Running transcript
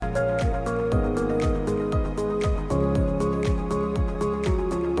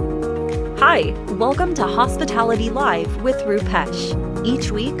Hi, welcome to Hospitality Live with Rupesh.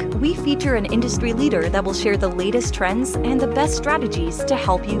 Each week, we feature an industry leader that will share the latest trends and the best strategies to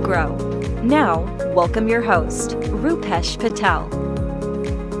help you grow. Now, welcome your host, Rupesh Patel.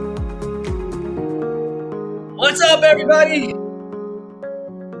 What's up, everybody?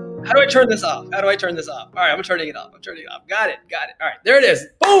 How do I turn this off? All right, I'm turning it off. Got it. All right, there it is.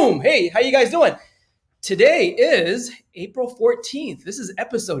 Boom. Hey, how you guys doing? Today is April 14th. This is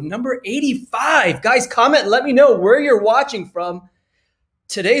episode number 85. Guys, comment and let me know where you're watching from.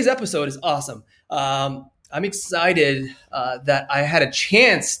 Today's episode is awesome. I'm excited that I had a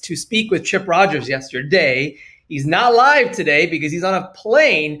chance to speak with Chip Rogers yesterday. He's not live today because he's on a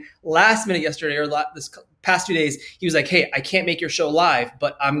plane last minute yesterday or this past 2 days. He was like, hey, I can't make your show live,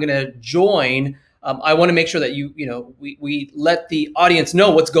 but I'm going to join. I want to make sure that we let the audience know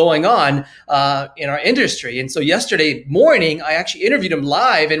what's going on in our industry. And so yesterday morning, I actually interviewed him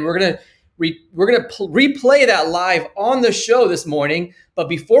live, and we're gonna replay that live on the show this morning. But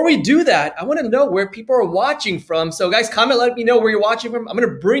before we do that, I want to know where people are watching from. So guys, comment, let me know where you're watching from. I'm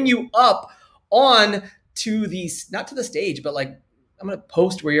gonna bring you up on to not to the stage, but I'm gonna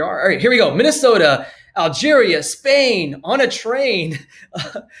post where you are. All right, here we go. Minnesota, Algeria, Spain, on a train.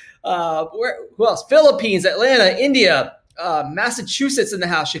 Who else? Philippines, Atlanta, India, Massachusetts in the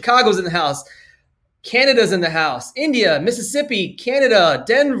house, Chicago's in the house, Canada's in the house, India, Mississippi, Canada,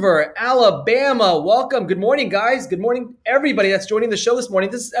 Denver, Alabama. Welcome. Good morning, guys. Good morning, everybody that's joining the show this morning.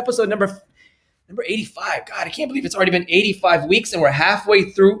 This is episode number 85. God, I can't believe it's already been 85 weeks and we're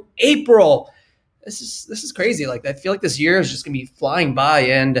halfway through April. This is crazy. I feel like this year is just gonna be flying by.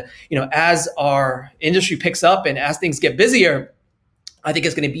 And as our industry picks up and as things get busier, I think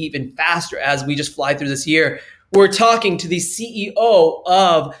it's going to be even faster as we just fly through this year. We're talking to the CEO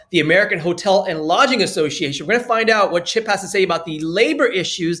of the American Hotel and Lodging Association. We're going to find out what Chip has to say about the labor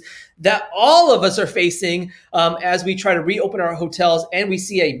issues that all of us are facing as we try to reopen our hotels and we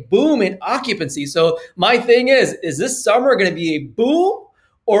see a boom in occupancy. So my thing is this summer going to be a boom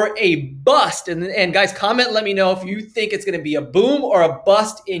or a bust? And guys, comment, let me know if you think it's going to be a boom or a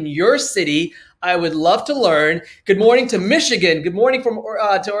bust in your city. I would love to learn. Good morning to Michigan. Good morning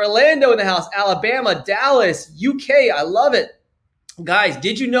to Orlando in the house, Alabama, Dallas, UK. I love it. Guys,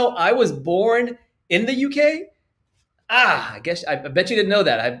 did you know I was born in the UK? I bet you didn't know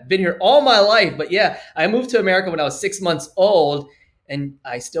that. I've been here all my life, but yeah, I moved to America when I was 6 months old, and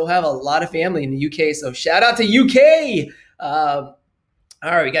I still have a lot of family in the UK. So shout out to UK. All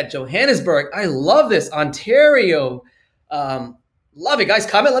right, we got Johannesburg. I love this. Ontario. Love it, guys.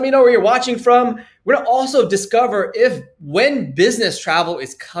 Comment, let me know where you're watching from. We're going to also discover when business travel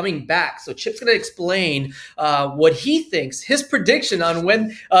is coming back. So Chip's going to explain what he thinks, his prediction on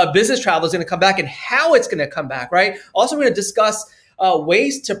when business travel is going to come back and how it's going to come back, right? Also, we're going to discuss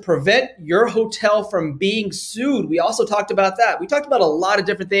ways to prevent your hotel from being sued. We also talked about that. We talked about a lot of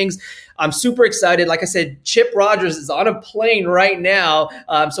different things. I'm super excited. Like I said, Chip Rogers is on a plane right now.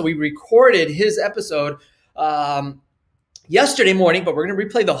 So we recorded his episode yesterday morning, but we're going to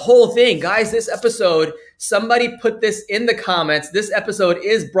replay the whole thing. Guys, this episode, somebody put this in the comments. This episode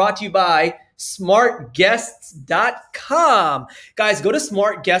is brought to you by smartguests.com. Guys, go to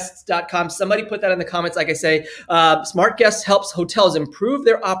smartguests.com. Somebody put that in the comments. Like I say, Smart Guests helps hotels improve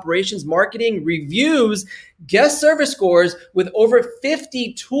their operations, marketing, reviews, guest service scores with over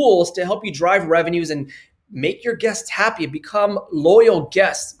 50 tools to help you drive revenues and make your guests happy and become loyal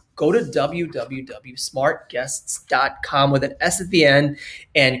guests. Go to www.smartguests.com with an S at the end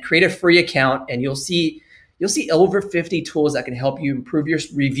and create a free account, and you'll see over 50 tools that can help you improve your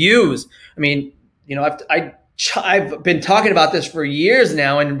reviews. I mean, I've been talking about this for years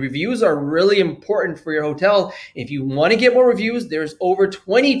now, and reviews are really important for your hotel. If you want to get more reviews, there's over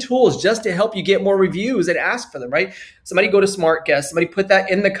 20 tools just to help you get more reviews and ask for them, right? Somebody go to Smart Guests. Somebody put that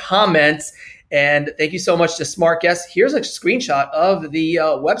in the comments. And thank you so much to Smart Guests. Here's a screenshot of the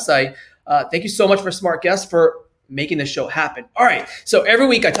website. Thank you so much for Smart Guests for making this show happen. All right. So every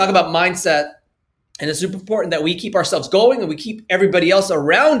week I talk about mindset, and it's super important that we keep ourselves going and we keep everybody else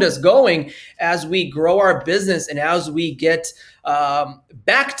around us going as we grow our business and as we get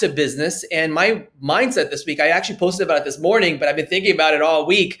back to business. And my mindset this week, I actually posted about it this morning, but I've been thinking about it all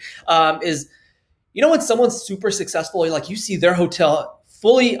week, is, when someone's super successful, you see their hotel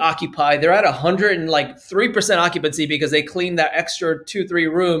fully occupied. They're at 103% occupancy because they cleaned that extra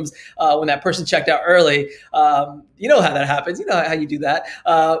 2-3 rooms when that person checked out early. You know how that happens. You know how you do that.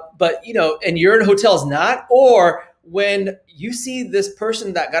 But and your hotel's not, or when you see this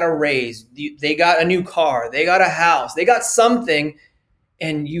person that got a raise, they got a new car, they got a house, they got something,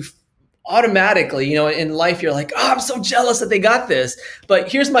 and you automatically, in life, you're like, oh, I'm so jealous that they got this.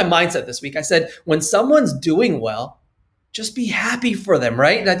 But here's my mindset this week. I said, when someone's doing well, just be happy for them,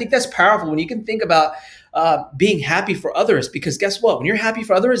 right? And I think that's powerful when you can think about being happy for others, because guess what? When you're happy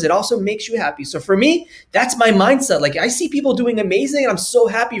for others, it also makes you happy. So for me, that's my mindset. Like I see people doing amazing and I'm so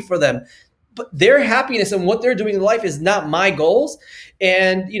happy for them, but their happiness and what they're doing in life is not my goals.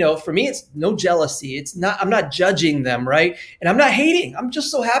 And, for me, it's no jealousy. I'm not judging them, right? And I'm not hating. I'm just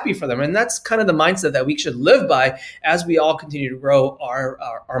so happy for them. And that's kind of the mindset that we should live by as we all continue to grow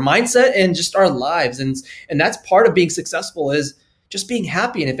our mindset and just our lives. And that's part of being successful, is just being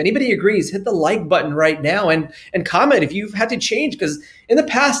happy. And if anybody agrees, hit the like button right now and comment if you've had to change. Because in the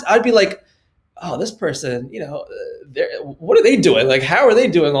past, I'd be like, oh, this person, what are they doing? Like, how are they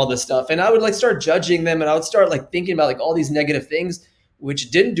doing all this stuff? And I would start judging them, and I would start thinking about all these negative things,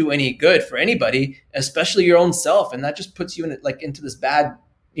 which didn't do any good for anybody, especially your own self. And that just puts you into this bad,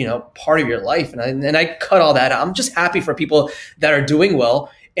 part of your life. And I cut all that out. I'm just happy for people that are doing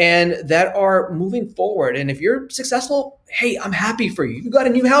well and that are moving forward. And if you're successful, hey, I'm happy for you. You got a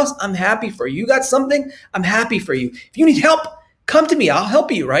new house, I'm happy for you. You got something, I'm happy for you. If you need help, come to me, I'll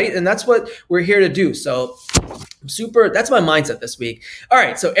help you, right? And that's what we're here to do. So that's my mindset this week. All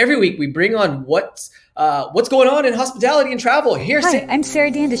right, so every week we bring on what's going on in hospitality and travel. Hi, I'm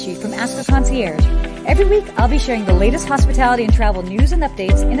Sarah Dandashy from Ask the Concierge. Every week, I'll be sharing the latest hospitality and travel news and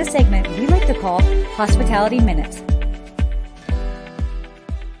updates in a segment we like to call Hospitality Minutes.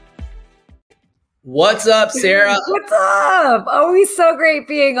 What's up, Sarah? What's up? Always so great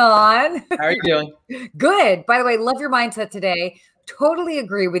being on. How are you doing? Good. By the way, love your mindset today. Totally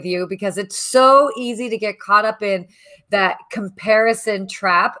agree with you, because it's so easy to get caught up in that comparison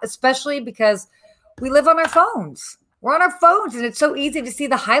trap, especially because we live on our phones. We're on our phones, and it's so easy to see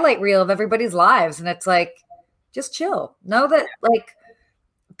the highlight reel of everybody's lives. And it's like, just chill. Know that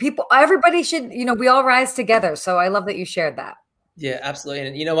everybody should, we all rise together. So I love that you shared that. Yeah, absolutely.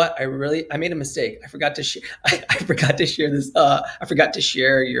 And you know what? I made a mistake. I forgot to share. I forgot to share this. I forgot to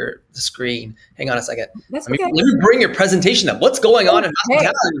share the screen. Hang on a second. That's let okay. me bring your presentation up. What's going on in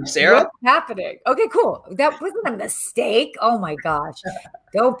hospitality, Sarah? What's happening? Okay, cool. That wasn't a mistake. Oh my gosh.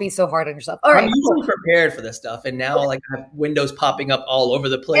 Don't be so hard on yourself. All right. I'm usually prepared for this stuff. And now I have windows popping up all over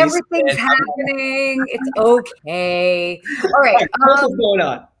the place. Everything's happening. It's okay. All right. What's going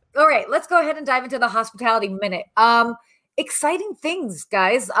on? All right. Let's go ahead and dive into the hospitality minute. Exciting things,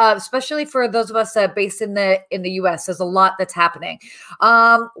 guys, especially for those of us based in the U.S. There's a lot that's happening.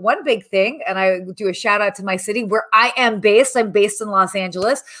 One big thing, and I do a shout out to my city where I am based. I'm based in Los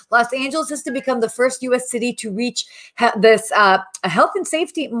Angeles. Los Angeles is to become the first U.S. city to reach this a health and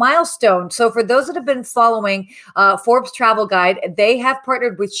safety milestone. So for those that have been following Forbes Travel Guide, they have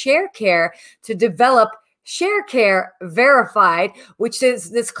partnered with Sharecare to develop Sharecare Verified, which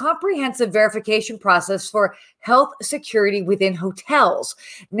is this comprehensive verification process for health security within hotels.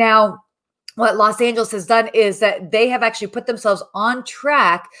 Now, what Los Angeles has done is that they have actually put themselves on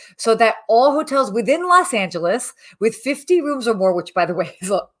track so that all hotels within Los Angeles with 50 rooms or more, which by the way,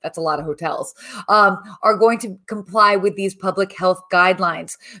 that's a lot of hotels, are going to comply with these public health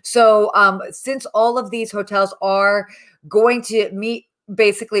guidelines. So since all of these hotels are going to meet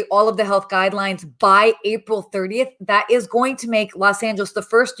basically all of the health guidelines by April 30th, that is going to make Los Angeles the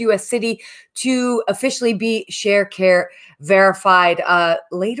first U.S. city to officially be Sharecare verified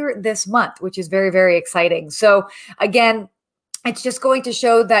later this month, which is very, very exciting. So again, it's just going to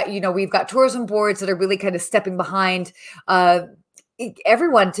show that, we've got tourism boards that are really kind of stepping behind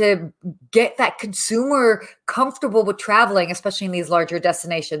everyone to get that consumer comfortable with traveling, especially in these larger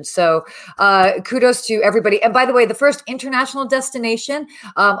destinations. So kudos to everybody. And by the way, the first international destination,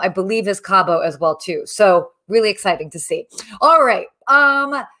 I believe, is Cabo as well, too. So really exciting to see. All right.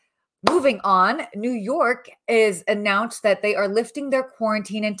 Moving on, New York is announced that they are lifting their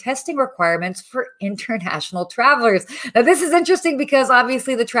quarantine and testing requirements for international travelers. Now, this is interesting because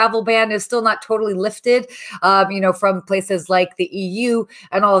obviously the travel ban is still not totally lifted, from places like the EU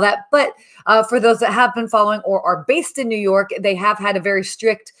and all of that. But for those that have been following or are based in New York, they have had a very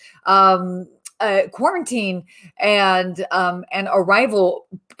strict quarantine and arrival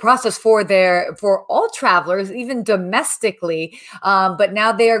process for all travelers, even domestically. But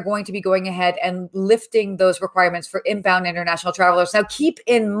now they are going to be going ahead and lifting those requirements for inbound international travelers. Now, keep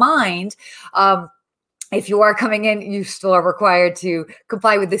in mind, if you are coming in, you still are required to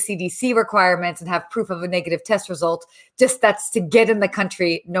comply with the CDC requirements and have proof of a negative test result. Just that's to get in the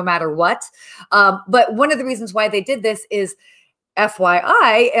country no matter what. But one of the reasons why they did this is,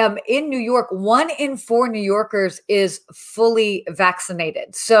 FYI, in New York, 1 in 4 New Yorkers is fully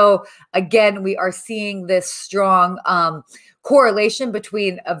vaccinated. So again, we are seeing this strong correlation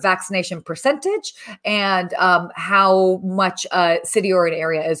between a vaccination percentage and how much a city or an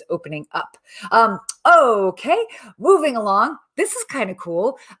area is opening up. Okay, moving along. This is kind of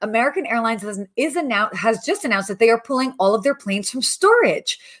cool. American Airlines has just announced that they are pulling all of their planes from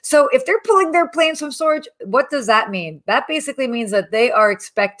storage. So if they're pulling their planes from storage, what does that mean? That basically means that they are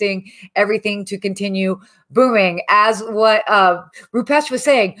expecting everything to continue booming. As what Rupesh was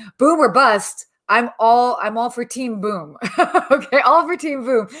saying, boom or bust. I'm all for Team Boom. Okay, all for Team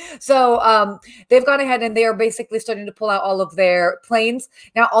Boom. So they've gone ahead and they are basically starting to pull out all of their planes.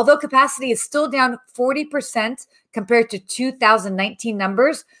 Now, although capacity is still down 40% compared to 2019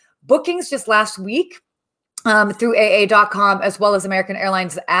 numbers, bookings just last week through AA.com as well as American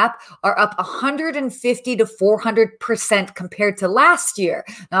Airlines app are up 150 to 400% compared to last year.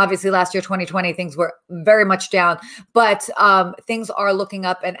 Now, obviously last year, 2020, things were very much down, but things are looking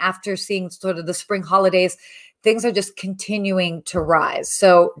up. And after seeing sort of the spring holidays, things are just continuing to rise.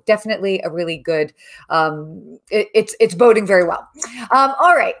 So definitely a really good, it's boding very well.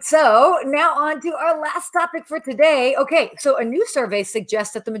 All right. So now on to our last topic for today. Okay. So a new survey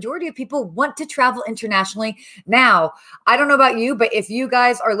suggests that the majority of people want to travel internationally. Now, I don't know about you, but if you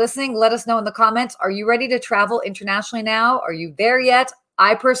guys are listening, let us know in the comments. Are you ready to travel internationally now? Are you there yet?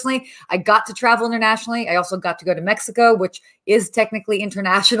 I got to travel internationally. I also got to go to Mexico, which is technically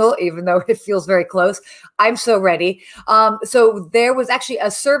international, even though it feels very close. I'm so ready. So there was actually a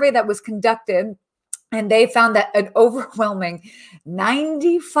survey that was conducted, and they found that an overwhelming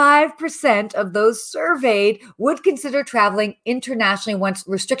 95% of those surveyed would consider traveling internationally once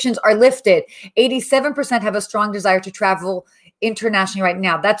restrictions are lifted. 87% have a strong desire to travel internationally right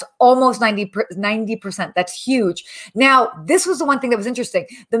now. That's almost 90%. That's huge. Now, this was the one thing that was interesting.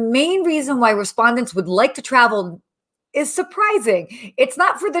 The main reason why respondents would like to travel is surprising. It's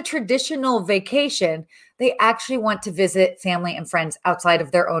not for the traditional vacation. They actually want to visit family and friends outside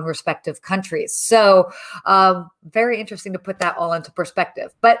of their own respective countries. So very interesting to put that all into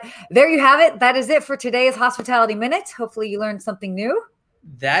perspective. But there you have it. That is it for today's Hospitality Minute. Hopefully you learned something new.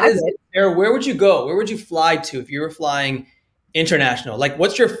 That is it. Sarah, where would you go? Where would you fly to if you were flying international? Like,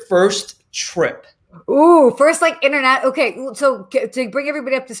 what's your first trip? Ooh, first like internet. Okay, so to bring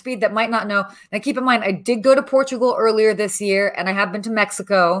everybody up to speed that might not know, now keep in mind, I did go to Portugal earlier this year, and I have been to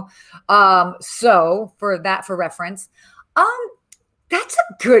Mexico. So for reference, that's a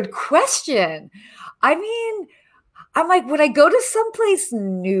good question. I mean, I'm like, would I go to someplace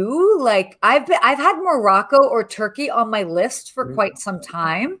new? Like I've had Morocco or Turkey on my list for quite some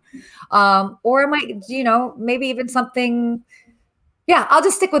time. Or I might, maybe even something. Yeah, I'll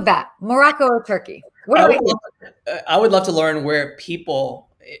just stick with that. Morocco or Turkey. I would love to learn where people,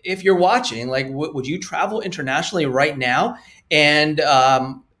 if you're watching, like, would you travel internationally right now? And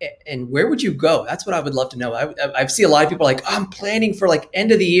where would you go? That's what I would love to know. I see a lot of people like, I'm planning for like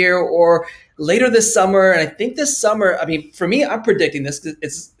end of the year or later this summer. And I think this summer, I mean, for me, I'm predicting this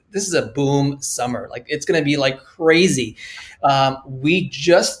is a boom summer. Like it's going to be like crazy. We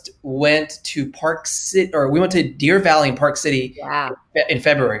just went to we went to Deer Valley in Park City in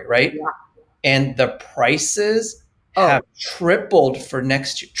February, right? Yeah. And the prices have tripled for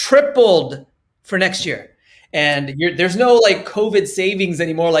next year. And there's no like COVID savings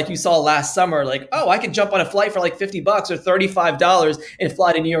anymore like you saw last summer. Like, I can jump on a flight for like $50 or $35 and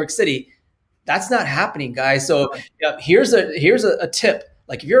fly to New York City. That's not happening, guys. So here's a tip.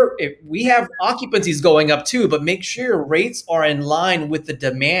 Like if we have occupancies going up too, but make sure your rates are in line with the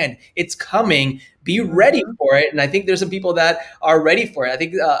demand. It's coming. Be ready for it. And I think there's some people that are ready for it. I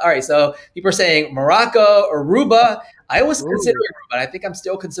think, all right, so people are saying Morocco or Aruba. I was considering Aruba. I think I'm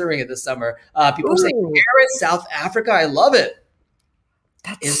still considering it this summer. People are saying Paris, South Africa. I love it.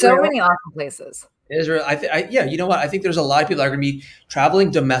 That's Israel. So many awesome places. Israel, you know what? I think there's a lot of people that are going to be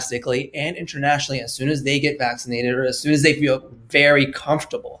traveling domestically and internationally as soon as they get vaccinated or as soon as they feel very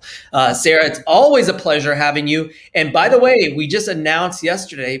comfortable. Sarah, it's always a pleasure having you. And by the way, we just announced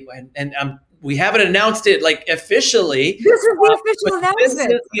yesterday, and we haven't announced it like officially. This is the official announcement.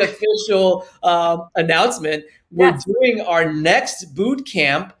 This is the official announcement. We're doing our next boot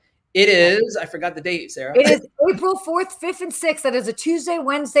camp. It is, I forgot the date, Sarah. It is April 4th, 5th, and 6th. That is a Tuesday,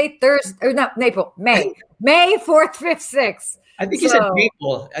 Wednesday, Thursday, or not April, May. May 4th, 5th, 6th. I think you said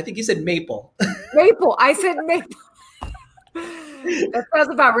Maple. I think you said Maple. Maple. I said Maple. That sounds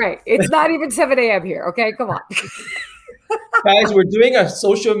about right. It's not even 7 a.m. here. Okay, come on. Guys, we're doing a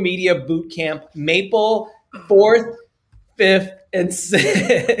social media boot camp, Maple 4th, 5th, and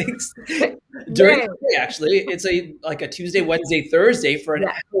 6th. During the day, actually, it's like a Tuesday, Wednesday, Thursday for an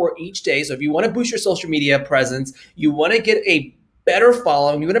hour each day. So if you want to boost your social media presence, you want to get a better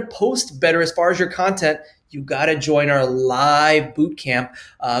following, you want to post better as far as your content, you got to join our live boot camp.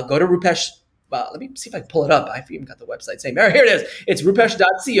 Go to Rupesh. Let me see if I can pull it up. I've even got the website saying, here it is. It's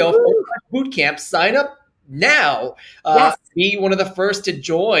rupesh.co boot camp. Sign up now. Yes. Be one of the first to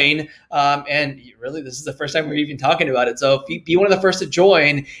join. And really, this is the first time we're even talking about it. So be one of the first to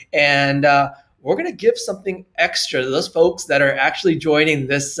join. And we're going to give something extra to those folks that are actually joining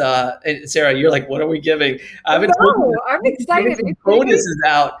this. And Sarah, you're like, what are we giving? I'm excited. Bonuses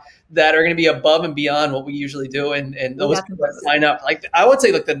out that are going to be above and beyond what we usually do. And those people that sign up, like I would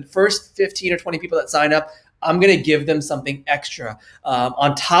say, like the first 15 or 20 people that sign up, I'm going to give them something extra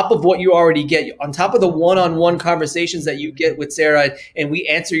on top of what you already get, on top of the one-on-one conversations that you get with Sarah, and we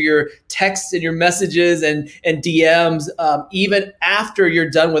answer your texts and your messages and DMs even after you're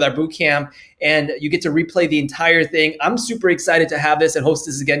done with our boot camp, and you get to replay the entire thing. I'm super excited to have this and host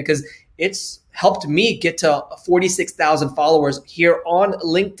this again because it's helped me get to 46,000 followers here on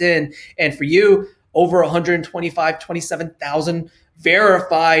LinkedIn, and for you, over 27,000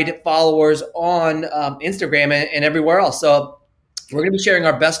 verified followers on Instagram and everywhere else. So we're going to be sharing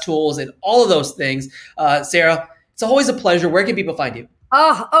our best tools and all of those things. Sarah, it's always a pleasure. Where can people find you?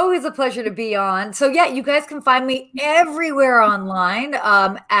 Oh, always a pleasure to be on. So yeah, you guys can find me everywhere online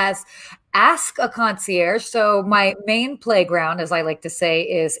as Ask a Concierge. So my main playground, as I like to say,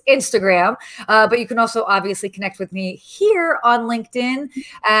 is Instagram. But you can also obviously connect with me here on LinkedIn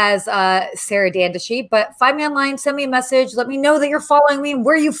as Sarah Dandashi. But find me online, send me a message, let me know that you're following me and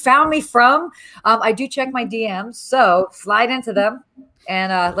where you found me from. I do check my DMs, so slide into them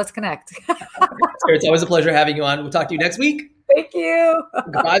and let's connect. Sarah, it's always a pleasure having you on. We'll talk to you next week. Thank you.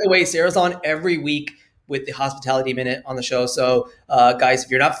 By the way, Sarah's on every week with the Hospitality Minute on the show. So guys,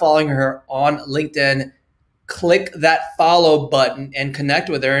 if you're not following her on LinkedIn, click that follow button and connect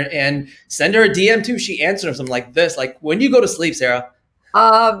with her and send her a DM too. She answers them like this. Like, when do you go to sleep, Sarah?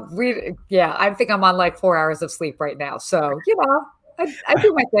 I think I'm on like 4 hours of sleep right now. So, I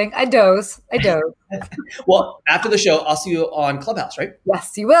do my thing. I doze. Well, after the show, I'll see you on Clubhouse, right?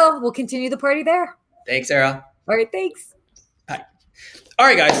 Yes, you will. We'll continue the party there. Thanks, Sarah. All right, thanks. Bye. All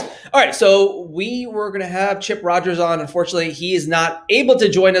right, guys. All right, so we were going to have Chip Rogers on. Unfortunately, he is not able to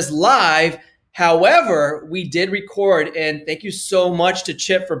join us live. However, we did record, and thank you so much to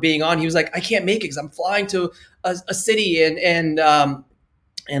Chip for being on. He was like, I can't make it because I'm flying to a city, and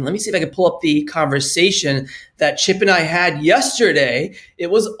let me see if I can pull up the conversation that Chip and I had yesterday. It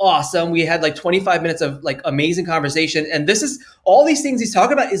was awesome. We had like 25 minutes of like amazing conversation. And this is all these things he's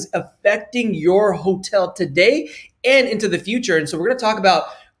talking about is affecting your hotel today and into the future. And so we're going to talk about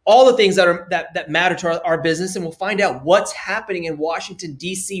all the things that matter to our business. And we'll find out what's happening in Washington,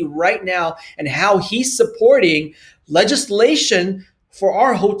 D.C. right now and how he's supporting legislation for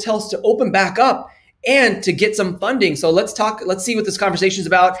our hotels to open back up and to get some funding. So let's see what this conversation is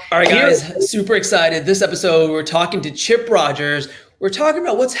about. All right, guys, super excited. This episode, we're talking to Chip Rogers. We're talking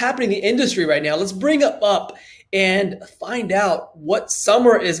about what's happening in the industry right now. Let's bring it up and find out what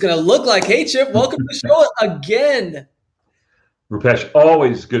summer is going to look like. Hey, Chip, welcome to the show again. Rupesh,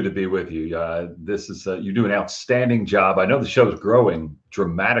 always good to be with you. You do an outstanding job. I know the show is growing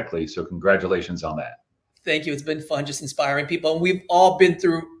dramatically, so congratulations on that. Thank you. It's been fun just inspiring people. And we've all been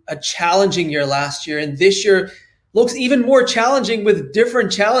through a challenging year last year. And this year looks even more challenging with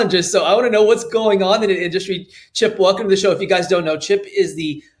different challenges. So I want to know what's going on in the industry. Chip, welcome to the show. If you guys don't know, Chip is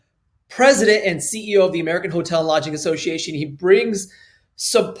the president and CEO of the American Hotel and Lodging Association. He brings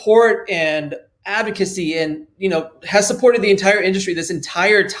support and advocacy and, has supported the entire industry this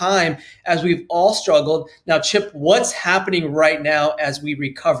entire time as we've all struggled. Now, Chip, what's happening right now as we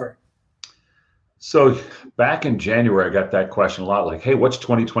recover? So back in January, I got that question a lot, like, hey, what's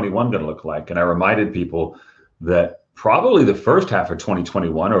 2021 going to look like? And I reminded people that probably the first half of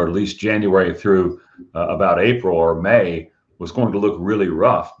 2021, or at least January through about April or May, was going to look really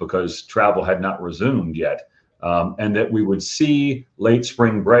rough because travel had not resumed yet. And that we would see late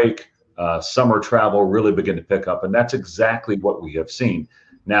spring break, summer travel really begin to pick up. And that's exactly what we have seen.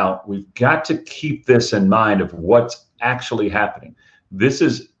 Now, we've got to keep this in mind of what's actually happening. This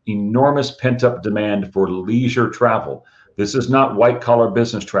is enormous pent-up demand for leisure travel. This is not white-collar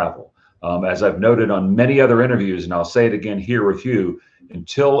business travel. As I've noted on many other interviews, and I'll say it again here with you,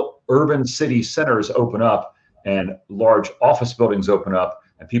 until urban city centers open up and large office buildings open up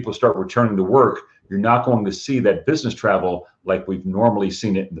and people start returning to work, you're not going to see that business travel like we've normally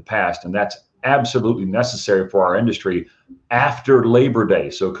seen it in the past. And that's absolutely necessary for our industry after Labor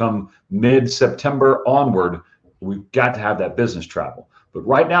Day. So come mid-September onward, we've got to have that business travel. But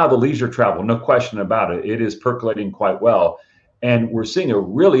right now, the leisure travel, no question about it, it is percolating quite well. And we're seeing a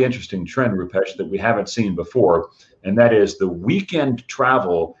really interesting trend, Rupesh, that we haven't seen before. And that is the weekend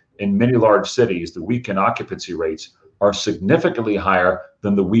travel in many large cities, the weekend occupancy rates are significantly higher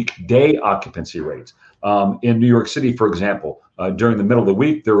than the weekday occupancy rates. In New York City, for example, during the middle of the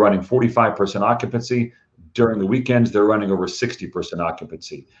week, they're running 45% occupancy. During the weekends, they're running over 60%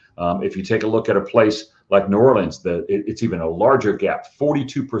 occupancy. If you take a look at a place like New Orleans, it's even a larger gap,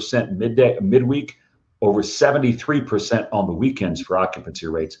 42% midweek, over 73% on the weekends for occupancy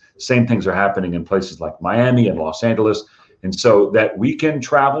rates. Same things are happening in places like Miami and Los Angeles. And so that weekend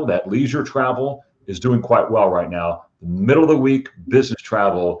travel, that leisure travel is doing quite well right now. The middle of the week, business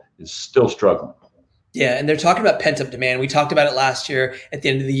travel is still struggling. Yeah, and they're talking about pent-up demand. We talked about it last year at the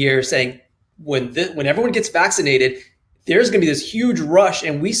end of the year, saying when everyone gets vaccinated, there's going to be this huge rush.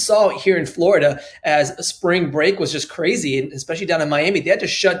 And we saw it here in Florida as a spring break was just crazy. And especially down in Miami, they had to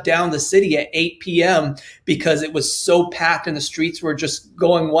shut down the city at 8 p.m. because it was so packed and the streets were just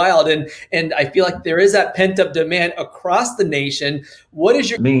going wild. And I feel like there is that pent up demand across the nation. What is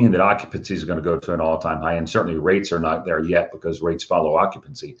your mean that occupancy is going to go to an all-time high? And certainly rates are not there yet because rates follow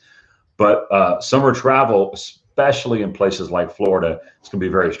occupancy. But summer travel, especially in places like Florida, it's going to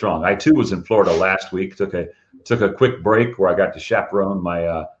be very strong. I too was in Florida last week, took a quick break where I got to chaperone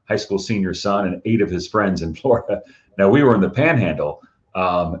my high school senior son and 8 of his friends in Florida. Now we were in the Panhandle,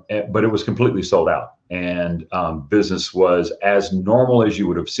 but it was completely sold out, and business was as normal as you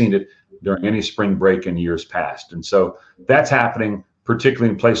would have seen it during any spring break in years past. And so that's happening, particularly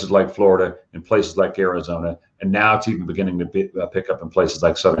in places like Florida, in places like Arizona, and now it's even beginning to pick up in places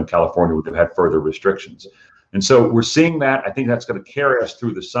like Southern California, where they've had further restrictions. And so we're seeing that. I think that's going to carry us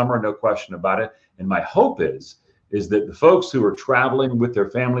through the summer, no question about it. And my hope is that the folks who are traveling with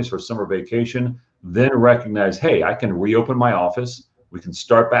their families for summer vacation then recognize, hey, I can reopen my office. We can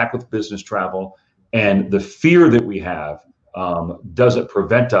start back with business travel. And the fear that we have doesn't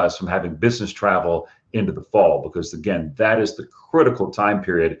prevent us from having business travel into the fall, because again, that is the critical time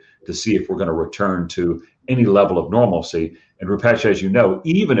period to see if we're going to return to any level of normalcy. And Rupesh, as you know,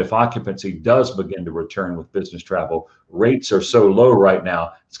 even if occupancy does begin to return with business travel, rates are so low right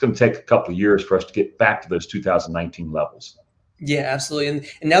now, it's going to take a couple of years for us to get back to those 2019 levels. Yeah, absolutely.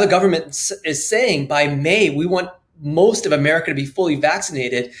 And now the government is saying by May, we want most of America to be fully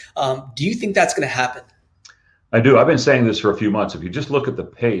vaccinated. Do you think that's going to happen? I do. I've been saying this for a few months. If you just look at the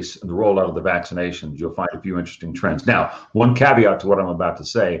pace and the rollout of the vaccinations, you'll find a few interesting trends. Now, one caveat to what I'm about to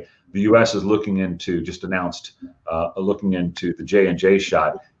say, the U.S. is looking into the J&J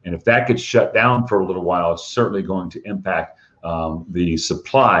shot. And if that gets shut down for a little while, it's certainly going to impact the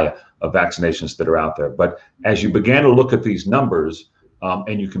supply of vaccinations that are out there. But as you began to look at these numbers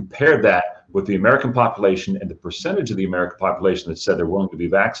and you compare that with the American population and the percentage of the American population that said they're willing to be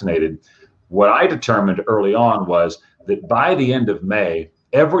vaccinated, what I determined early on was that by the end of May,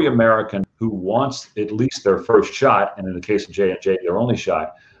 every American who wants at least their first shot, and in the case of J&J, their only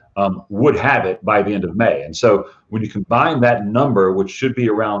shot, would have it by the end of May. And so when you combine that number, which should be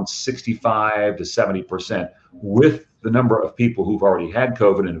around 65 to 70%, with the number of people who've already had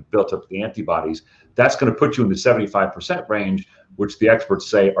COVID and have built up the antibodies, that's going to put you in the 75% range, which the experts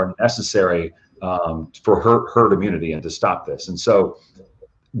say are necessary for herd immunity and to stop this. And so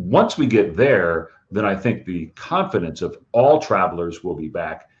once we get there, then I think the confidence of all travelers will be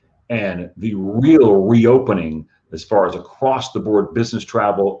back, and the real reopening as far as across the board business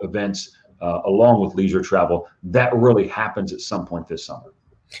travel, events, along with leisure travel, that really happens at some point this summer.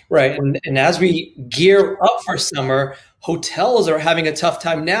 Right. And as we gear up for summer, hotels are having a tough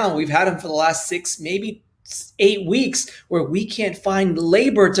time now. We've had them for the last 6, maybe 8 weeks where we can't find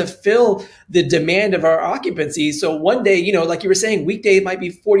labor to fill the demand of our occupancy. So one day, like you were saying, weekday it might be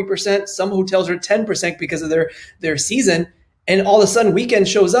 40%. Some hotels are 10% because of their season. And all of a sudden weekend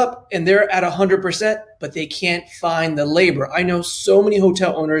shows up and they're at 100%, but they can't find the labor. I know so many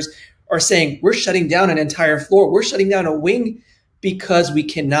hotel owners are saying, we're shutting down an entire floor. We're shutting down a wing because we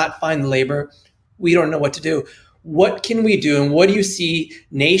cannot find the labor. We don't know what to do. What can we do? And what do you see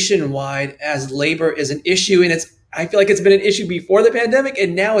nationwide as labor is an issue? And I feel like it's been an issue before the pandemic,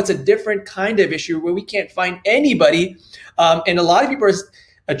 and now it's a different kind of issue where we can't find anybody. And a lot of people are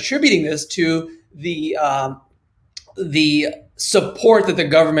attributing this to the support that the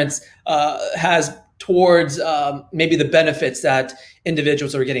government has towards maybe the benefits that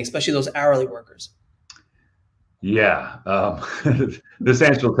individuals are getting, especially those hourly workers. Yeah, this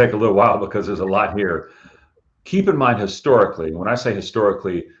answer will take a little while because there's a lot here. Keep in mind historically, and when I say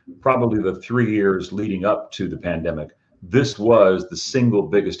historically, probably the 3 years leading up to the pandemic, this was the single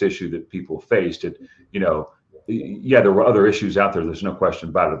biggest issue that people faced. There were other issues out there, there's no question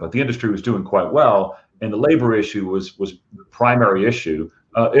about it, but the industry was doing quite well, and the labor issue was the primary issue.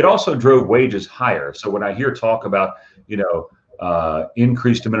 It also drove wages higher. So when I hear talk about,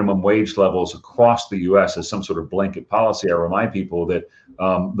 increase to minimum wage levels across the U.S. as some sort of blanket policy, I remind people that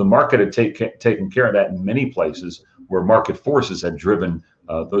the market had taken care of that in many places where market forces had driven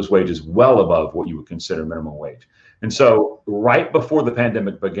those wages well above what you would consider minimum wage. And so right before the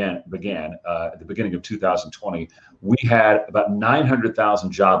pandemic began at the beginning of 2020, we had about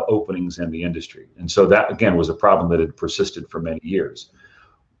 900,000 job openings in the industry. And so that, again, was a problem that had persisted for many years.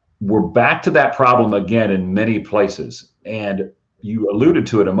 We're back to that problem again in many places. And you alluded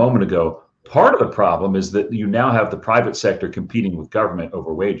to it a moment ago. Part of the problem is that you now have the private sector competing with government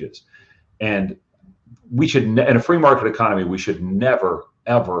over wages. And we should, in a free market economy, we should never,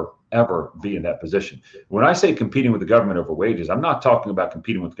 ever be in that position. When I say competing with the government over wages, I'm not talking about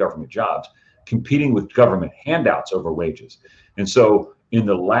competing with government jobs, competing with government handouts over wages. And so in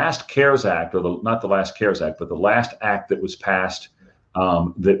the last CARES Act, or not the last CARES Act, but the last act that was passed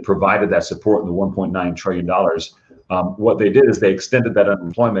that provided that support in the $1.9 trillion, what they did is they extended that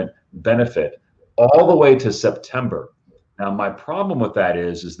unemployment benefit all the way to September. Now, my problem with that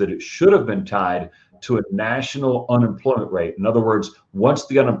is that it should have been tied to a national unemployment rate. In other words, once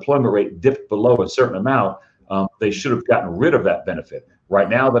the unemployment rate dipped below a certain amount, they should have gotten rid of that benefit. Right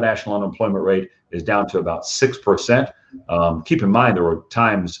now, the national unemployment rate is down to about 6%. Keep in mind, there were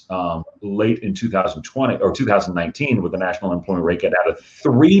times late in 2020 or 2019 where the national unemployment rate got out of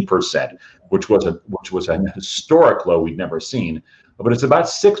 3%, which was a historic low we'd never seen. But it's about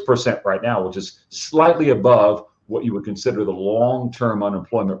 6% right now, which is slightly above what you would consider the long-term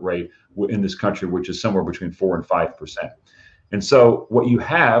unemployment rate in this country, which is somewhere between 4 and 5%. And so what you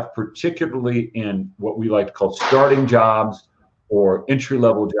have, particularly in what we like to call starting jobs or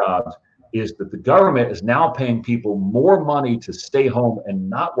entry-level jobs, is that the government is now paying people more money to stay home and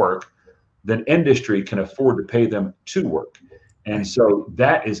not work than industry can afford to pay them to work. And so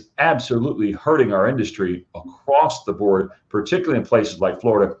that is absolutely hurting our industry across the board, particularly in places like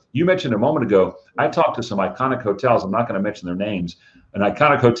Florida. You mentioned a moment ago, I talked to some iconic hotels. I'm not going to mention their names. An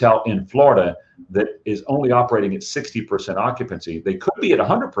iconic hotel in Florida that is only operating at 60% occupancy. They could be at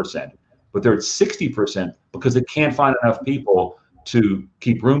 100%, but they're at 60% because they can't find enough people to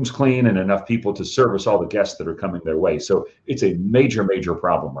keep rooms clean and enough people to service all the guests that are coming their way. So it's a major, major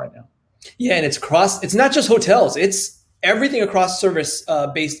problem right now. Yeah, and it's not just hotels. It's everything across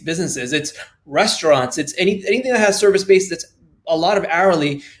service-based businesses. It's restaurants. It's anything that has service-based. That's a lot of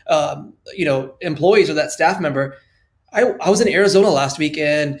hourly, employees or that staff member. I was in Arizona last week,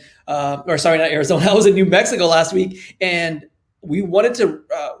 I was in New Mexico last week, and we wanted to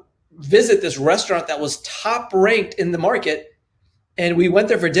visit this restaurant that was top ranked in the market. And we went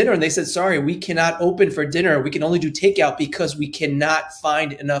there for dinner, and they said, sorry, we cannot open for dinner. We can only do takeout because we cannot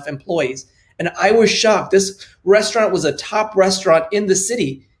find enough employees. And I was shocked. This restaurant was a top restaurant in the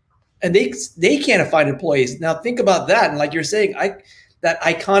city, and they can't find employees. Now think about that. And like you're saying, that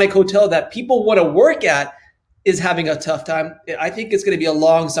iconic hotel that people want to work at is having a tough time. I think it's going to be a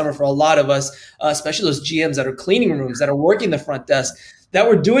long summer for a lot of us, especially those GMs that are cleaning rooms, that are working the front desk, that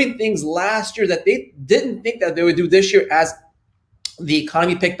were doing things last year that they didn't think that they would do this year as the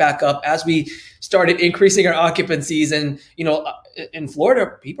economy picked back up, as we started increasing our occupancies. And, in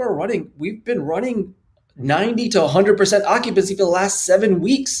Florida, we've been running 90 to 100% occupancy for the last 7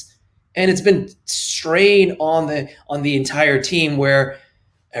 weeks. And it's been strain on the entire team, where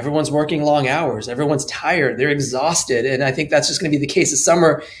everyone's working long hours. Everyone's tired. They're exhausted. And I think that's just going to be the case this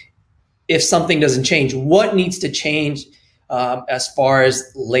summer if something doesn't change. What needs to change as far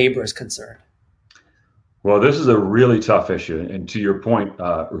as labor is concerned? Well, this is a really tough issue. And to your point,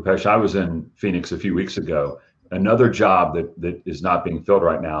 Rupesh, I was in Phoenix a few weeks ago. Another job that is not being filled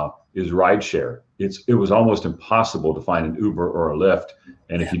right now is rideshare. It was almost impossible to find an Uber or a Lyft.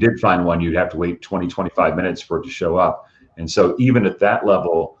 And if you did find one, you'd have to wait 20, 25 minutes for it to show up. And so even at that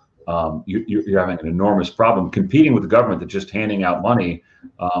level, you're having an enormous problem competing with the government that's just handing out money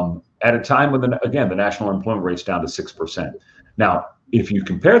at a time when, the national unemployment rate's down to 6%. Now, if you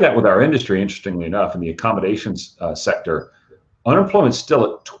compare that with our industry, interestingly enough, in the accommodations sector, unemployment's still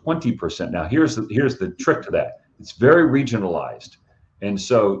at 20%. Now, here's the trick to that. It's very regionalized. And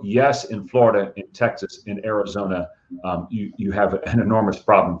so, yes, in Florida, in Texas, in Arizona, you have an enormous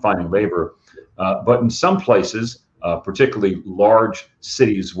problem finding labor. But in some places, particularly large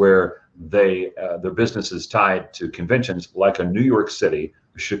cities where their business is tied to conventions, like a New York City,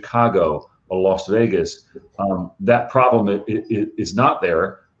 Chicago, or Las Vegas, that problem is not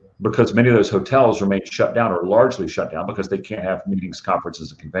there because many of those hotels remain shut down or largely shut down because they can't have meetings,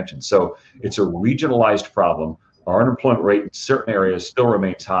 conferences, and conventions. So it's a regionalized problem. Our unemployment rate in certain areas still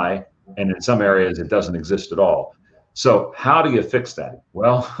remains high, and in some areas it doesn't exist at all. So how do you fix that?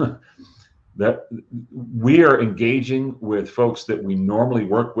 Well, that we are engaging with folks that we normally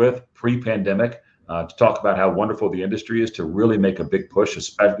work with pre-pandemic to talk about how wonderful the industry is, to really make a big push.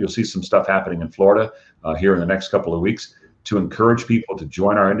 You'll see some stuff happening in Florida here in the next couple of weeks to encourage people to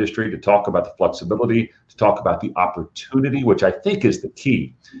join our industry, to talk about the flexibility, to talk about the opportunity, which I think is the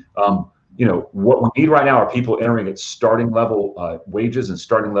key. What we need right now are people entering at starting level wages and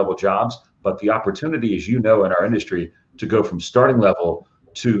starting level jobs, but the opportunity, as you know, in our industry, to go from starting level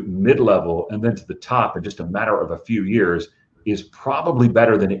to mid-level and then to the top in just a matter of a few years is probably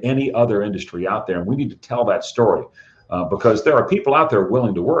better than any other industry out there. And we need to tell that story because there are people out there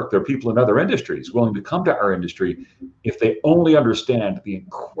willing to work. There are people in other industries willing to come to our industry if they only understand the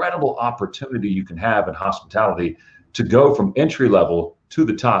incredible opportunity you can have in hospitality to go from entry level to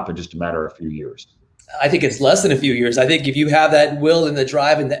the top in just a matter of a few years. I think it's less than a few years. I think if you have that will and the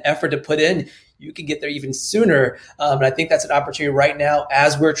drive and the effort to put in, you can get there even sooner. And I think that's an opportunity right now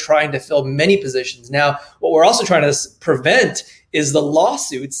as we're trying to fill many positions. Now, what we're also trying to prevent is the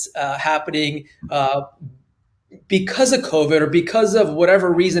lawsuits happening because of COVID or because of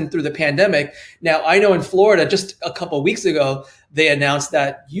whatever reason through the pandemic. Now, I know in Florida, just a couple of weeks ago, they announced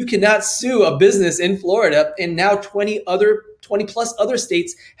that you cannot sue a business in Florida. And now 20 plus other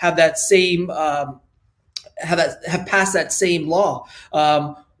states have that same have passed that same law.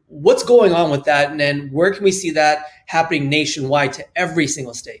 What's going on with that? And then where can we see that happening nationwide to every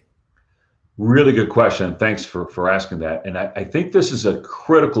single state? Really good question. Thanks for asking that. And I think this is a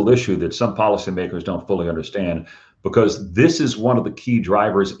critical issue that some policymakers don't fully understand, because this is one of the key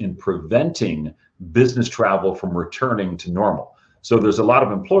drivers in preventing business travel from returning to normal. So there's a lot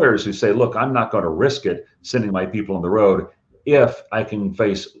of employers who say, look, I'm not going to risk it sending my people on the road if I can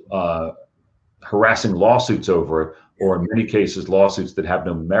face harassing lawsuits over it, or in many cases, lawsuits that have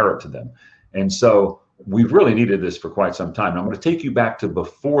no merit to them. And so we've really needed this for quite some time. And I'm going to take you back to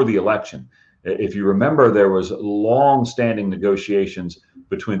before the election. If you remember, there was long-standing negotiations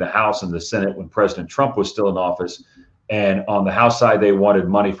between the House and the Senate when President Trump was still in office. And on the House side, they wanted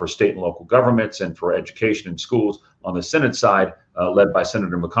money for state and local governments and for education in schools. On the Senate side, led by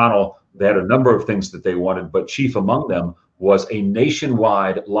Senator McConnell, they had a number of things that they wanted, but chief among them was a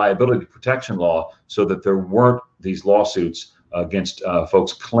nationwide liability protection law so that there weren't these lawsuits against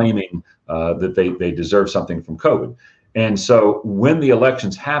folks claiming that they deserve something from COVID. And so when the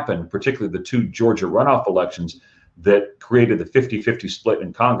elections happened, particularly the two Georgia runoff elections that created the 50-50 split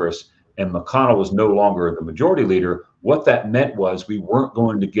in Congress, and McConnell was no longer the majority leader, what that meant was we weren't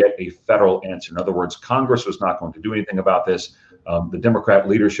going to get a federal answer. In other words, Congress was not going to do anything about this. The Democrat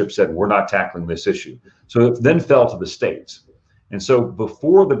leadership said, we're not tackling this issue. So it then fell to the states. And so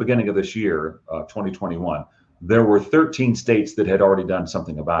before the beginning of this year, 2021, there were 13 states that had already done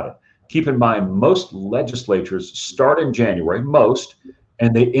something about it. Keep in mind, most legislatures start in January, most,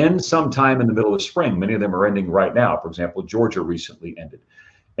 and they end sometime in the middle of spring. Many of them are ending right now. For example, Georgia recently ended.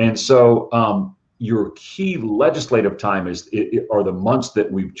 And so your key legislative time are the months that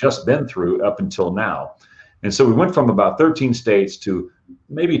we've just been through up until now. And so we went from about 13 states to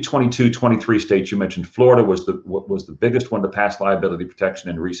maybe 22, 23 states. You mentioned Florida was the biggest one to pass liability protection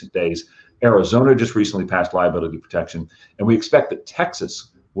in recent days. Arizona just recently passed liability protection. And we expect that Texas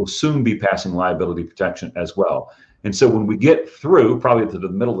will soon be passing liability protection as well. And so when we get through, probably to the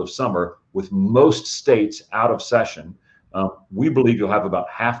middle of summer, with most states out of session, we believe you'll have about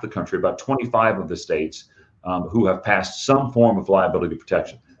half the country, about 25 of the states, who have passed some form of liability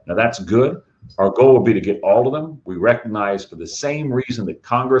protection. Now that's good. Our goal will be to get all of them. We recognize, for the same reason that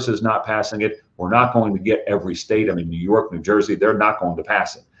Congress is not passing it, we're not going to get every state. I mean, New York, New Jersey, they're not going to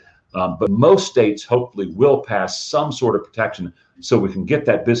pass it. But most states hopefully will pass some sort of protection so we can get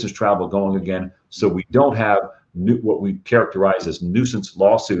that business travel going again, so we don't have what we characterize as nuisance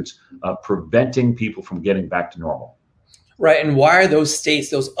lawsuits preventing people from getting back to normal. Right. And why are those states,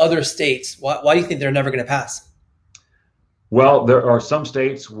 those other states, why do you think they're never going to pass? Well, there are some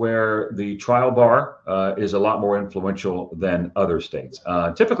states where the trial bar is a lot more influential than other states.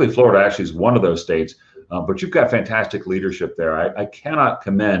 Typically, Florida actually is one of those states, but you've got fantastic leadership there. I cannot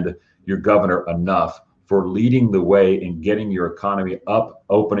commend your governor enough for leading the way in getting your economy up,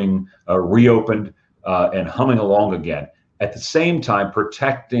 opening, reopened, and humming along again. At the same time,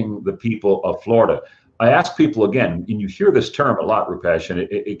 protecting the people of Florida. I ask people again, and you hear this term a lot, Rupesh, and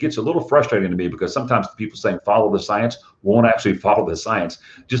it gets a little frustrating to me because sometimes the people saying follow the science won't actually follow the science.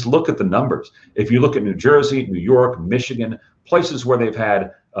 Just look at the numbers. If you look at New Jersey, New York, Michigan, places where they've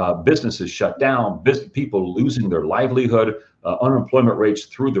had businesses shut down, people losing their livelihood, unemployment rates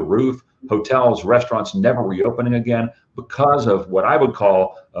through the roof, hotels, restaurants never reopening again because of what I would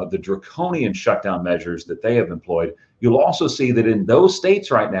call the draconian shutdown measures that they have employed. You'll also see that in those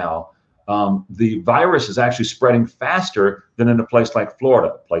states right now, the virus is actually spreading faster than in a place like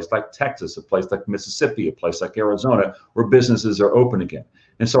Florida, a place like Texas, a place like Mississippi, a place like Arizona, where businesses are open again.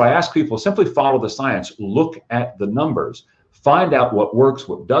 And so I ask people, simply follow the science, look at the numbers, find out what works,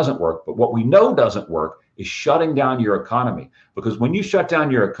 what doesn't work. But what we know doesn't work is shutting down your economy. Because when you shut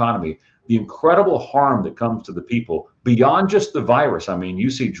down your economy, the incredible harm that comes to the people beyond just the virus. I mean, you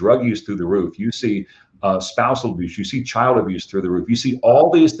see drug use through the roof. You see spousal abuse. You see child abuse through the roof. You see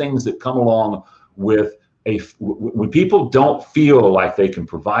all these things that come along with when people don't feel like they can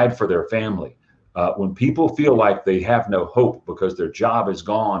provide for their family, when people feel like they have no hope because their job is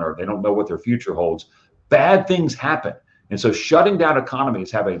gone or they don't know what their future holds, bad things happen. And so shutting down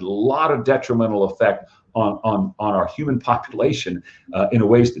economies have a lot of detrimental effect on our human population in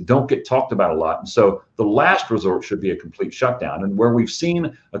ways that don't get talked about a lot. And so the last resort should be a complete shutdown. And where we've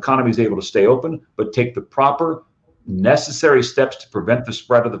seen economies able to stay open, but take the proper necessary steps to prevent the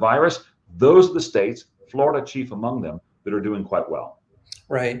spread of the virus, those are the states, Florida chief among them, that are doing quite well.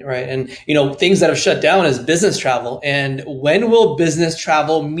 Right. And, things that have shut down is business travel. And when will business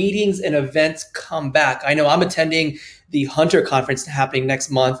travel meetings and events come back? I know I'm attending the Hunter Conference happening next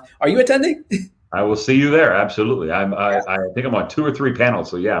month. Are you attending? I will see you there. Absolutely. I think I'm on 2 or 3 panels.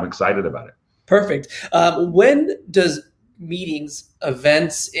 So yeah, I'm excited about it. Perfect. When does meetings,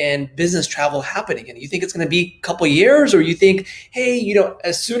 events, and business travel happen again? You think it's going to be a couple of years, or you think, hey,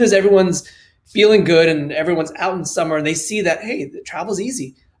 as soon as everyone's feeling good and everyone's out in summer and they see that, hey, the travel's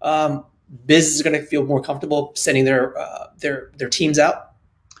easy, business is going to feel more comfortable sending their teams out?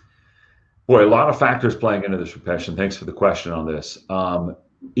 Boy, a lot of factors playing into this, Rupesh, and thanks for the question on this.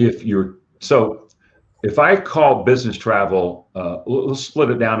 If I call business travel, let's split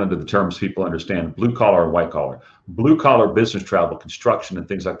it down into the terms people understand: blue collar and white collar. Blue collar business travel, construction and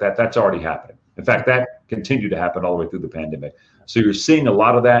things like that, that's already happening. In fact, that continued to happen all the way through the pandemic. So you're seeing a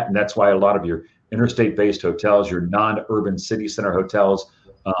lot of that, and that's why a lot of your interstate-based hotels, your non-urban city center hotels,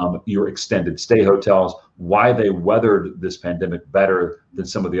 your extended stay hotels, why they weathered this pandemic better than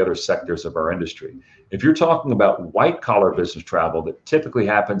some of the other sectors of our industry. If you're talking about white collar business travel that typically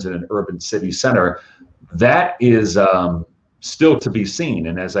happens in an urban city center, that is still to be seen.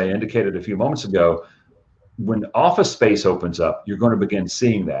 And as I indicated a few moments ago, when office space opens up, you're going to begin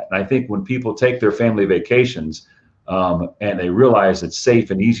seeing that. And I think when people take their family vacations and they realize it's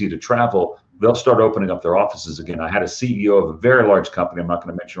safe and easy to travel, they'll start opening up their offices again. I had a CEO of a very large company, I'm not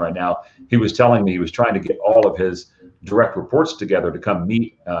going to mention right now. He was telling me he was trying to get all of his direct reports together to come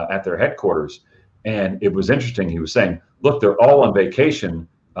meet at their headquarters. And it was interesting. He was saying, look, they're all on vacation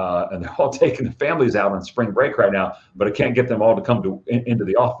and they're all taking the families out on spring break right now, but I can't get them all to come into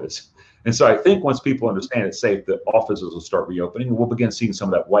the office. And so I think once people understand it's safe, the offices will start reopening and we'll begin seeing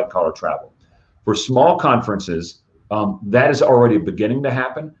some of that white collar travel. For small conferences, that is already beginning to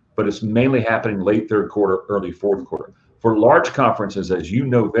happen, but it's mainly happening late third quarter, early fourth quarter. For large conferences, as you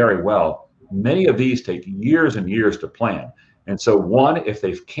know very well, many of these take years and years to plan. And so one, if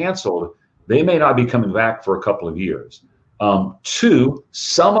they've canceled, they may not be coming back for a couple of years. 2,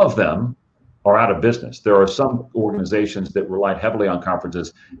 some of them are out of business. There are some organizations that relied heavily on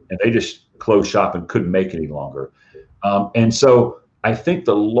conferences and they just closed shop and couldn't make any longer. And so I think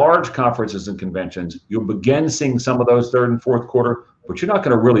the large conferences and conventions, you'll begin seeing some of those third and fourth quarter, but you're not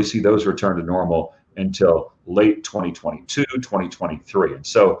going to really see those return to normal until late 2022, 2023. And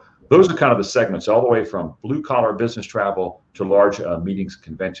so those are kind of the segments all the way from blue collar business travel to large meetings and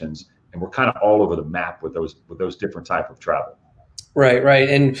conventions. And we're kind of all over the map with those different type of travel. Right.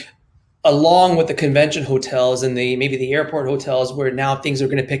 And along with the convention hotels and maybe the airport hotels where now things are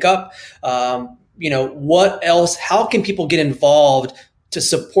going to pick up, what else, how can people get involved to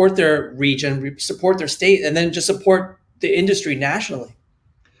support their region, support their state, and then just support the industry nationally?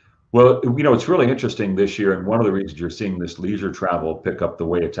 Well, it's really interesting this year. And one of the reasons you're seeing this leisure travel pick up the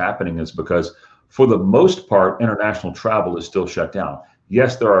way it's happening is because for the most part, international travel is still shut down.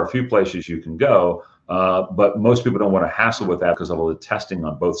 Yes, there are a few places you can go, but most people don't want to hassle with that because of all the testing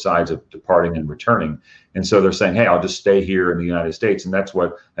on both sides of departing and returning. And so they're saying, hey, I'll just stay here in the United States. And that's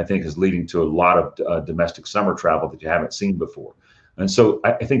what I think is leading to a lot of domestic summer travel that you haven't seen before. And so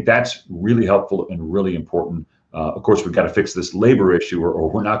I think that's really helpful and really important. Of course, we've got to fix this labor issue or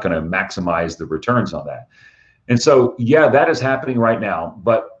we're not going to maximize the returns on that. And so, yeah, that is happening right now.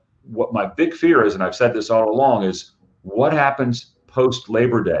 But what my big fear is, and I've said this all along, is what happens post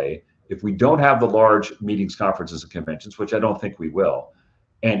Labor Day if we don't have the large meetings, conferences, and conventions, which I don't think we will.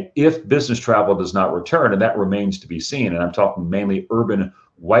 And if business travel does not return, and that remains to be seen, and I'm talking mainly urban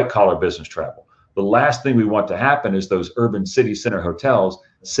white collar business travel, the last thing we want to happen is those urban city center hotels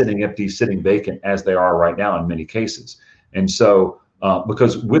sitting empty, sitting vacant as they are right now in many cases. And so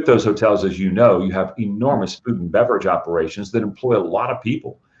Because with those hotels, as you know, you have enormous food and beverage operations that employ a lot of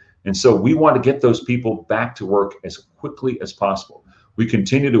people. And so we want to get those people back to work as quickly as possible. We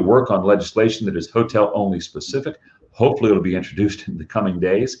continue to work on legislation that is hotel only specific. Hopefully it'll be introduced in the coming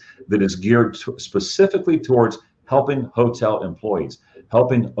days, that is geared specifically towards helping hotel employees,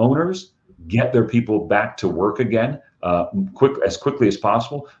 helping owners get their people back to work again as quickly as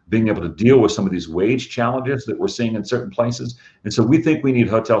possible, being able to deal with some of these wage challenges that we're seeing in certain places. And so we think we need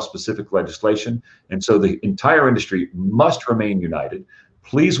hotel-specific legislation. And so the entire industry must remain united.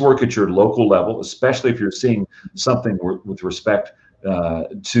 Please work at your local level, especially if you're seeing something with respect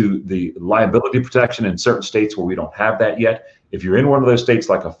to the liability protection in certain states where we don't have that yet. If you're in one of those states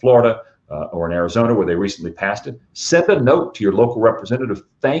like a Florida or in Arizona where they recently passed it, send a note to your local representative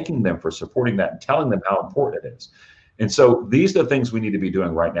thanking them for supporting that and telling them how important it is. And so these are the things we need to be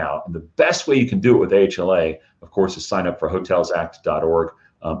doing right now. And the best way you can do it with AHLA, of course, is sign up for hotelsact.org.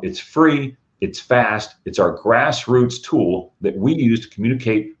 It's free, it's fast, it's our grassroots tool that we use to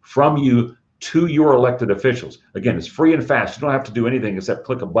communicate from you to your elected officials. Again, it's free and fast. You don't have to do anything except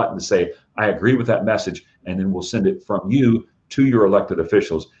click a button to say, I agree with that message, and then we'll send it from you to your elected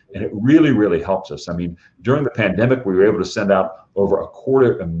officials. And it really, really helps us. I mean, during the pandemic, we were able to send out over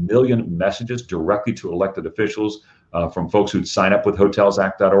 250,000 messages directly to elected officials from folks who'd sign up with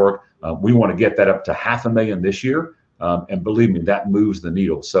hotelsact.org. We want to get that up to 500,000 this year. And believe me, that moves the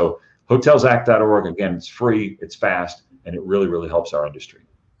needle. So hotelsact.org, again, it's free, it's fast, and it really, really helps our industry.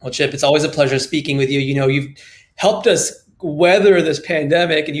 Well, Chip, it's always a pleasure speaking with you. You know, you've helped us weather this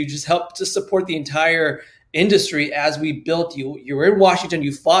pandemic, and you just helped to support the entire industry as we built you. You were in Washington,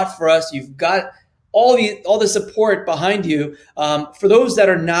 you fought for us, you've got all the support behind you. For those that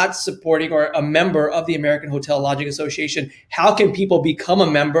are not supporting or a member of the American Hotel Lodging Association, how can people become a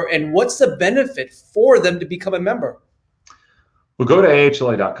member, and what's the benefit for them to become a member? Well, go to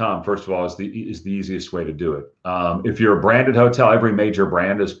AHLA.com, first of all, is the easiest way to do it. If you're a branded hotel, every major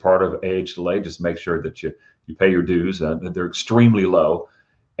brand is part of AHLA. Just make sure that you pay your dues. They're extremely low.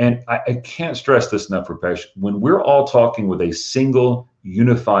 And I can't stress this enough, Rupesh. When we're all talking with a single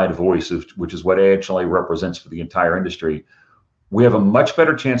unified voice, which is what AHLA represents for the entire industry, we have a much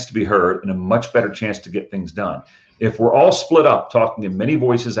better chance to be heard and a much better chance to get things done. If we're all split up, talking in many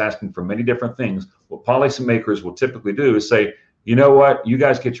voices, asking for many different things, what policymakers will typically do is say, you know what, you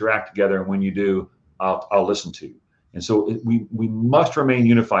guys get your act together, and when you do, I'll listen to you. And so we must remain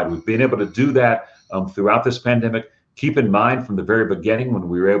unified. We've been able to do that throughout this pandemic. Keep in mind, from the very beginning, when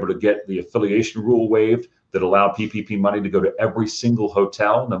we were able to get the affiliation rule waived that allowed PPP money to go to every single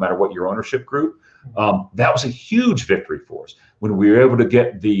hotel, no matter what your ownership group, that was a huge victory for us. When we were able to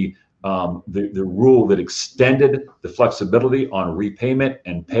get the rule that extended the flexibility on repayment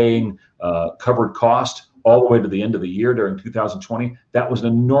and paying covered cost all the way to the end of the year during 2020, that was an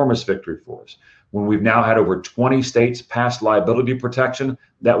enormous victory for us. When we've now had over 20 states pass liability protection,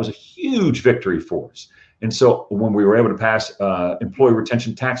 that was a huge victory for us. And so when we were able to pass employee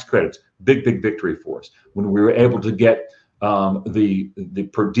retention tax credits, big victory for us. When we were able to get the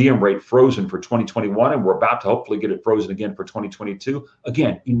per diem rate frozen for 2021, and we're about to hopefully get it frozen again for 2022,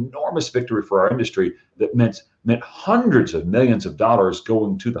 again, enormous victory for our industry that meant hundreds of millions of dollars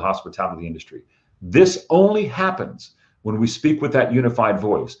going to the hospitality industry. This only happens when we speak with that unified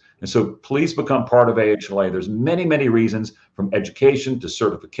voice. And so please become part of AHLA. There's many reasons, from education to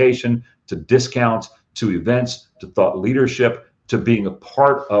certification to discounts to events to thought leadership to being a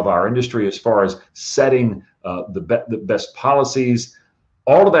part of our industry as far as setting the best policies.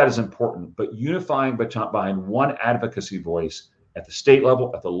 All of that is important, but unifying behind one advocacy voice at the state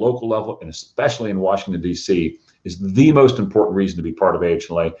level, at the local level, and especially in Washington, D.C. is the most important reason to be part of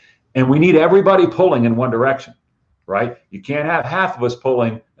AHLA. And we need everybody pulling in one direction, right? You can't have half of us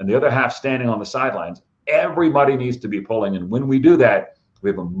pulling and the other half standing on the sidelines. Everybody needs to be pulling. And when we do that, we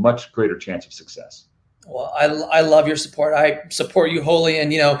have a much greater chance of success. Well, I love your support. I support you wholly.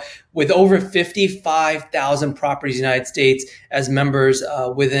 And, you know, with over 55,000 properties in the United States as members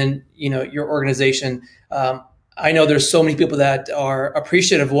within, you know, your organization, I know there's so many people that are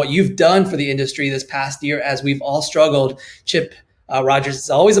appreciative of what you've done for the industry this past year as we've all struggled. Chip Rogers, it's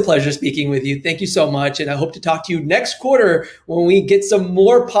always a pleasure speaking with you. Thank you so much. And I hope to talk to you next quarter when we get some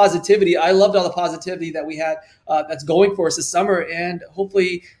more positivity. I loved all the positivity that we had that's going for us this summer. And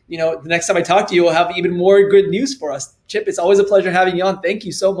hopefully, you know, the next time I talk to you, we'll have even more good news for us. Chip, it's always a pleasure having you on. Thank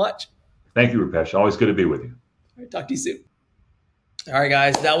you so much. Thank you, Rupesh. Always good to be with you. All right, talk to you soon. All right,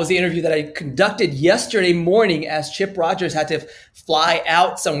 guys, that was the interview that I conducted yesterday morning as Chip Rogers had to fly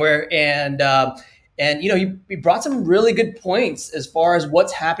out somewhere. And And, you brought some really good points as far as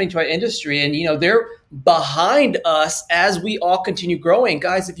what's happening to our industry. And, they're behind us as we all continue growing.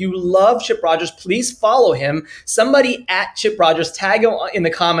 Guys, if you love Chip Rogers, please follow him. Somebody at Chip Rogers, tag him in the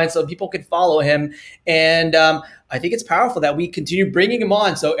comments so people can follow him. And I think it's powerful that we continue bringing him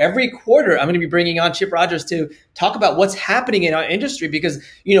on. So every quarter, I'm going to be bringing on Chip Rogers to talk about what's happening in our industry because,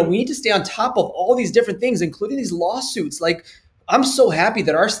 we need to stay on top of all these different things, including these lawsuits. Like, I'm so happy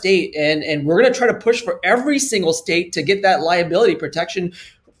that our state, and we're going to try to push for every single state to get that liability protection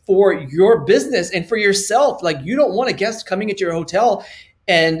for your business and for yourself. Like, you don't want a guest coming into your hotel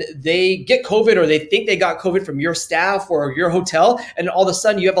and they get COVID or they think they got COVID from your staff or your hotel, and all of a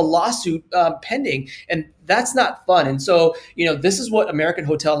sudden you have a lawsuit pending, and that's not fun. And so, this is what American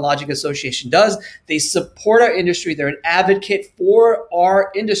Hotel and Lodging Association does. They support our industry. They're an advocate for our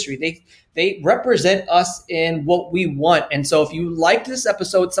industry. They represent us in what we want. And so if you liked this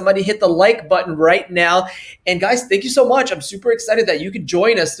episode, somebody hit the like button right now. And guys, thank you so much. I'm super excited that you could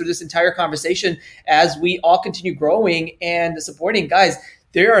join us through this entire conversation as we all continue growing and supporting. Guys,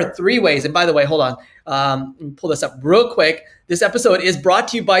 there are 3 ways. And by the way, hold on. Let me pull this up real quick. This episode is brought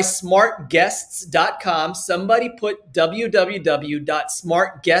to you by smartguests.com. Somebody put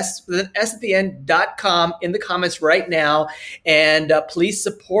www.smartguests.com in the comments right now. And please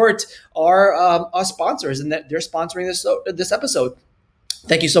support our sponsors and that they're sponsoring this episode.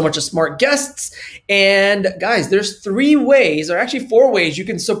 Thank you so much to Smart Guests. And guys, there's 3 ways, or actually 4 ways you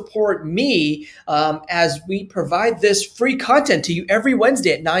can support me as we provide this free content to you every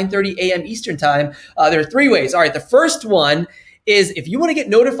Wednesday at 9:30 a.m. Eastern time. There are 3 ways. All right, the first one is if you want to get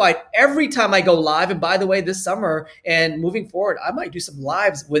notified every time I go live. And by the way, this summer and moving forward, I might do some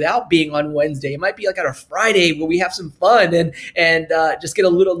lives without being on Wednesday. It might be like on a Friday where we have some fun and just get a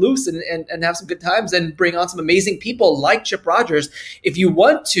little loose and have some good times and bring on some amazing people like Chip Rogers. If you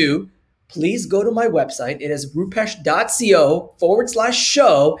want to, please go to my website. It is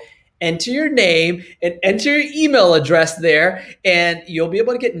rupesh.co/show. Enter your name and enter your email address there, and you'll be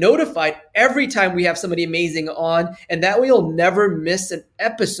able to get notified every time we have somebody amazing on, and that way you'll never miss an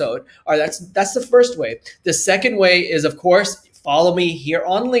episode. All right, that's the first way. The second way is, of course, follow me here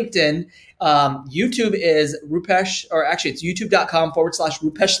on LinkedIn. YouTube is Rupesh, or actually it's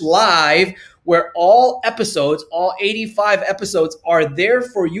youtube.com/Rupesh Live, where all 85 episodes are there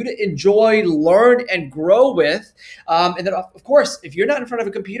for you to enjoy, learn, and grow with. And then, of course, if you're not in front of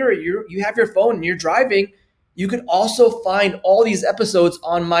a computer, you have your phone and you're driving, you can also find all these episodes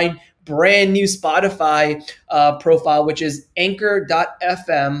on my brand new Spotify profile, which is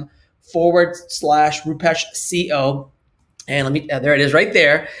anchor.fm/RupeshCO. And there it is right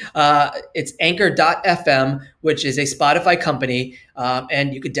there. It's anchor.fm, which is a Spotify company.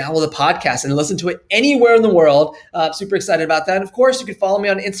 And you could download the podcast and listen to it anywhere in the world. Super excited about that. And of course, you can follow me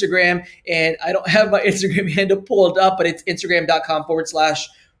on Instagram. And I don't have my Instagram handle pulled up, but it's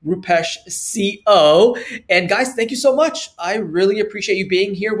instagram.com/RupeshCO. And guys, thank you so much. I really appreciate you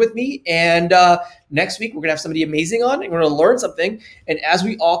being here with me. And next week, we're going to have somebody amazing on, and we're going to learn something. And as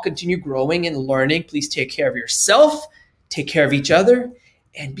we all continue growing and learning, please take care of yourself. Take care of each other,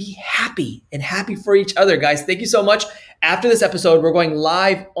 and be happy for each other, guys. Thank you so much. After this episode, we're going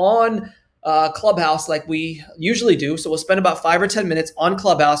live on Clubhouse like we usually do. So we'll spend about 5 or 10 minutes on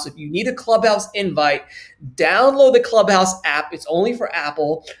Clubhouse. If you need a Clubhouse invite, download the Clubhouse app. It's only for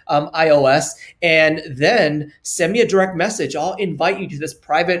Apple, iOS, and then send me a direct message. I'll invite you to this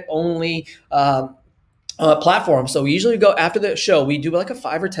private only platform. So we usually go after the show. We do like a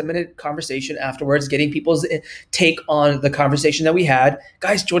 5 or 10 minute conversation afterwards, getting people's take on the conversation that we had.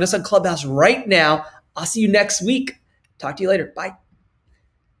 Guys, join us on Clubhouse right now. I'll see you next week. Talk to you later. Bye.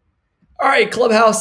 All right, Clubhouse.